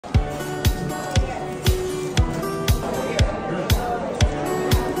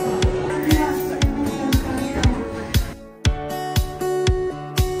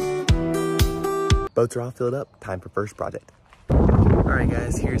boats are all filled up. Time for first project. All right,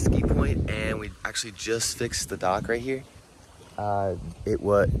 guys, here's Ski Point, and we actually just fixed the dock right here. It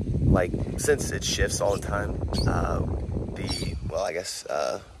was like, since it shifts all the time,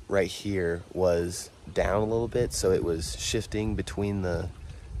 right here was down a little bit, so it was shifting between the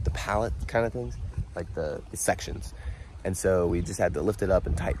pallet kind of things, like the sections. And so we just had to lift it up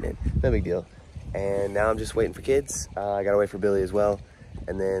and tighten it. No big deal. And now I'm just waiting for kids. I gotta wait for Billy as well.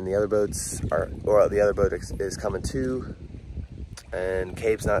 And then the other boats the other boat is coming too. And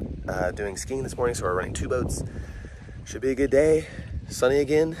Cabe's not doing skiing this morning, so we're running 2 boats. Should be a good day. Sunny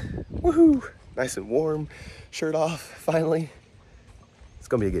again. Woohoo! Nice and warm. Shirt off, finally. It's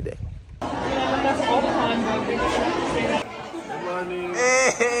gonna be a good day. Good morning.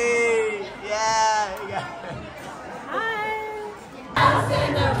 Hey! Yeah! Hi! Else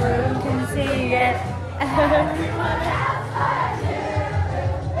in the room can see it. Everyone else I do.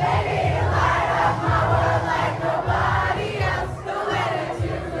 Baby, you light up my world like nobody else. The way that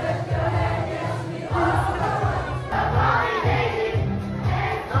you lift your head gets me all over. Nobody baby,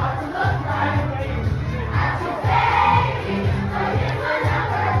 and start to look right. At your baby, forget my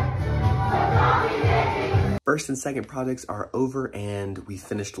number. So call me baby. First and second projects are over, and we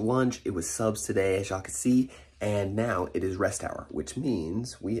finished lunch. It was subs today, as y'all can see. And now it is rest hour, which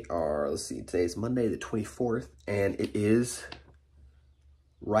means we are, let's see, today's Monday the 24th, and it is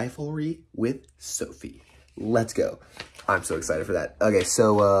Riflery with Sophie. Let's go. I'm so excited for that. Okay,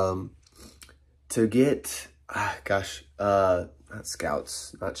 so to get, not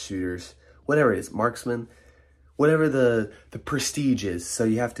scouts, not shooters, whatever it is, marksman, whatever the prestige is. So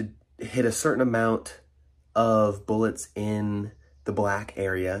you have to hit a certain amount of bullets in the black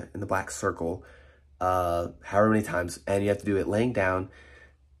area, in the black circle, however many times, and you have to do it laying down,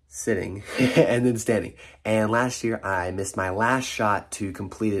 sitting, and then standing. And last year I missed my last shot to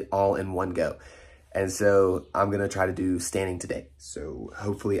complete it all in one go, and so I'm gonna try to do standing today. So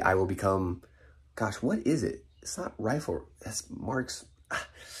hopefully I will become, gosh, what is it? It's not rifle, that's marks.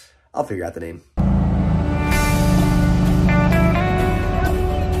 I'll figure out the name.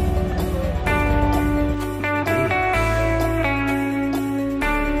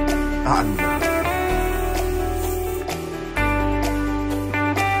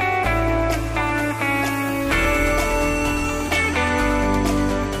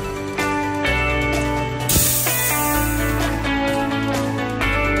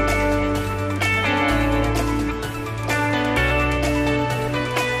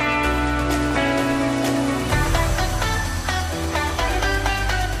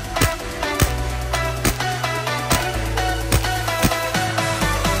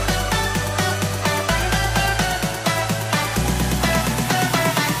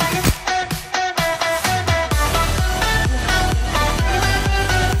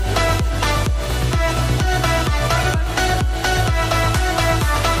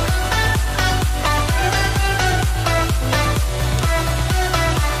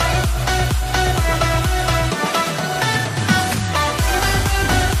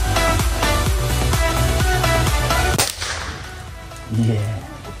 Yeah.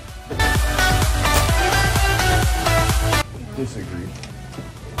 Disagree.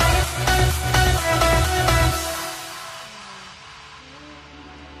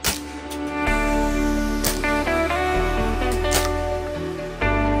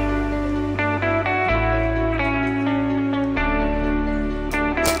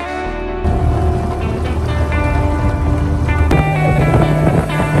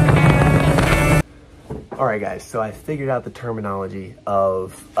 Alright guys, so I figured out the terminology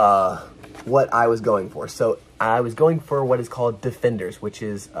of what I was going for. So I was going for what is called defenders, which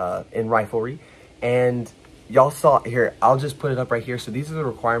is in Riflery. And y'all saw, here, I'll just put it up right here. So these are the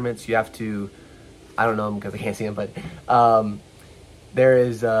requirements. You have to, I don't know them because I can't see them, but there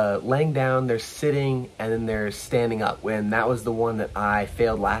is laying down, there's sitting, and then there's standing up. And that was the one that I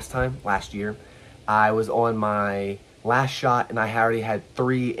failed last year. I was on my last shot and I already had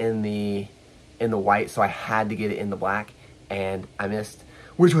 3 in the white, so I had to get it in the black, and I missed,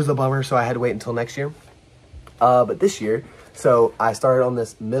 which was a bummer, so I had to wait until next year. But this year, so I started on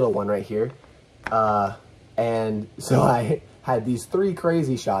this middle one right here, and so I had these 3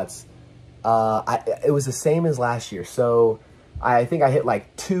 crazy shots. It was the same as last year, so I think I hit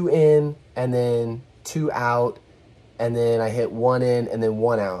like 2 in, and then 2 out, and then I hit 1 in, and then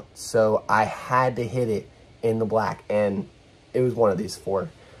 1 out. So I had to hit it in the black, and it was one of these 4.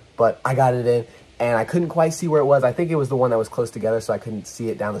 But I got it in, and I couldn't quite see where it was. I think it was the one that was close together, so I couldn't see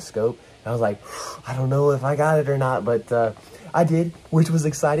it down the scope. And I was like, I don't know if I got it or not, but I did, which was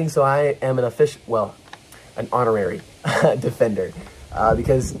exciting. So I am an official, well, an honorary defender.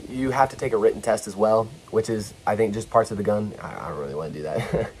 because you have to take a written test as well, which is, I think, just parts of the gun. I don't really want to do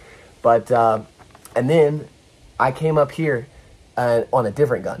that. But, and then I came up here on a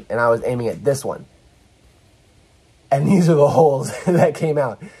different gun, and I was aiming at this one. And these are the holes that came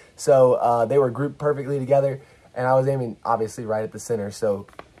out. So they were grouped perfectly together, and I was aiming, obviously, right at the center. So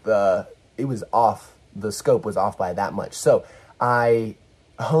it was off. The scope was off by that much. So I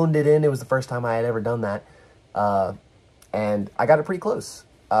honed it in. It was the first time I had ever done that. And I got it pretty close.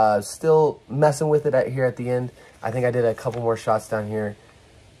 Still messing with it here at the end. I think I did a couple more shots down here.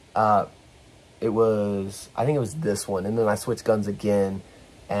 I think it was this one. And then I switched guns again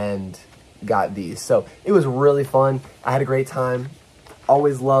and got these. So it was really fun. I had a great time.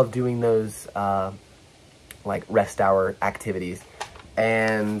 Always love doing those like rest hour activities.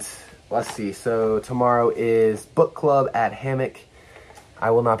 And let's see. So tomorrow is book club at Hammock.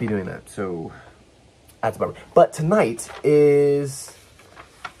 I will not be doing that. So that's a bummer. But tonight is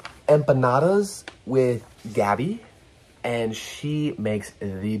empanadas with Gabby, and she makes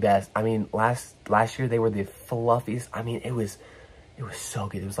the best. I mean, last year they were the fluffiest. I mean, it was so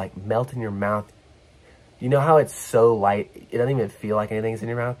good. It was like melt in your mouth. You know how it's so light, it doesn't even feel like anything's in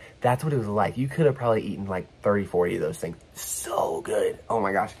your mouth? That's what it was like. You could have probably eaten like 30, 40 of those things. So good. Oh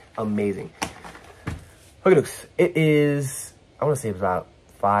my gosh, amazing. Okay, it is, I want to say it was about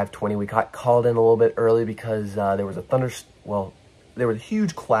 5:20. We called in a little bit early because there was there was a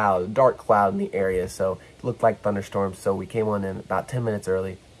huge cloud, dark cloud in the area, so it looked like thunderstorms. So we came on in about 10 minutes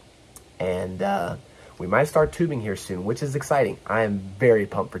early, and we might start tubing here soon, which is exciting. I am very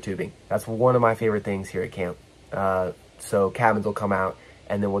pumped for tubing. That's one of my favorite things here at camp. So cabins will come out,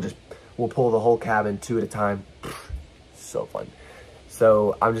 and then we'll pull the whole cabin 2 at a time. So fun.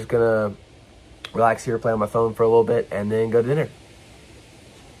 So I'm just gonna relax here, play on my phone for a little bit, and then go to dinner.